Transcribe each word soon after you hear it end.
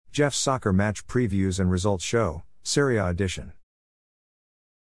Jeff's soccer match previews and results show, Serie A edition.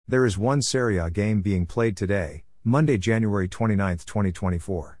 There is one Serie A game being played today, Monday, January 29,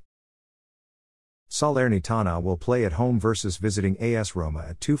 2024. Salernitana will play at home versus visiting AS Roma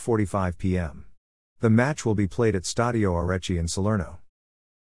at 2:45 p.m. The match will be played at Stadio Arecci in Salerno.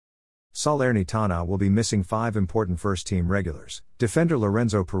 Salernitana will be missing 5 important first-team regulars. Defender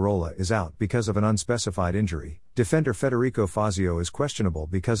Lorenzo Parola is out because of an unspecified injury. Defender Federico Fazio is questionable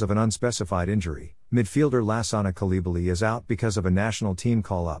because of an unspecified injury. Midfielder Lassana Koulibaly is out because of a national team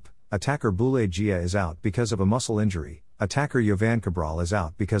call-up. Attacker Boulaye Dia is out because of a muscle injury. Attacker Jovan Cabral is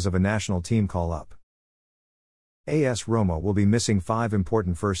out because of a national team call-up. AS Roma will be missing 5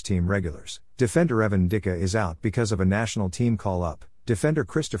 important first-team regulars. Defender Evan Dicka is out because of a national team call-up. Defender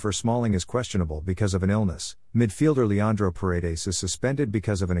Christopher Smalling is questionable because of an illness. Midfielder Leandro Paredes is suspended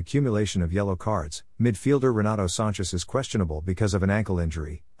because of an accumulation of yellow cards. Midfielder Renato Sanchez is questionable because of an ankle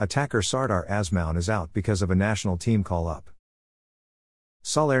injury. Attacker Sardar Azmoun is out because of a national team call-up.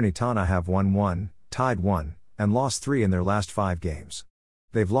 Salernitana have won 1, tied 1, and lost 3 in their last 5 games.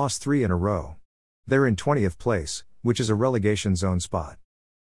 They've lost 3 in a row. They're in 20th place, which is a relegation zone spot.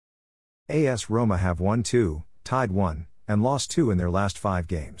 AS Roma have won 2, tied 1, and lost 2 in their last 5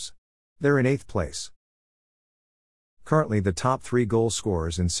 games. They're in 8th place. Currently the top 3 goal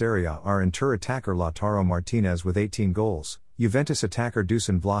scorers in Serie A are Inter attacker Lautaro Martinez with 18 goals, Juventus attacker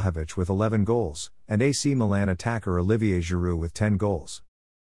Dusan Vlahovic with 11 goals, and AC Milan attacker Olivier Giroud with 10 goals.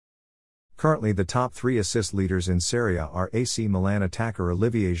 Currently the top 3 assist leaders in Serie A are AC Milan attacker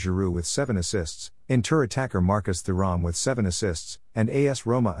Olivier Giroud with 7 assists, Inter attacker Marcus Thuram with 7 assists, and AS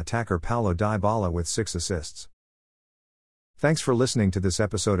Roma attacker Paulo Dybala with 6 assists. Thanks for listening to this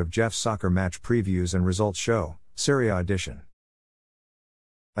episode of Jeff's Soccer Match Previews and Results Show, Serie A edition.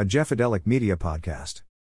 A Jeffadelic Media Podcast.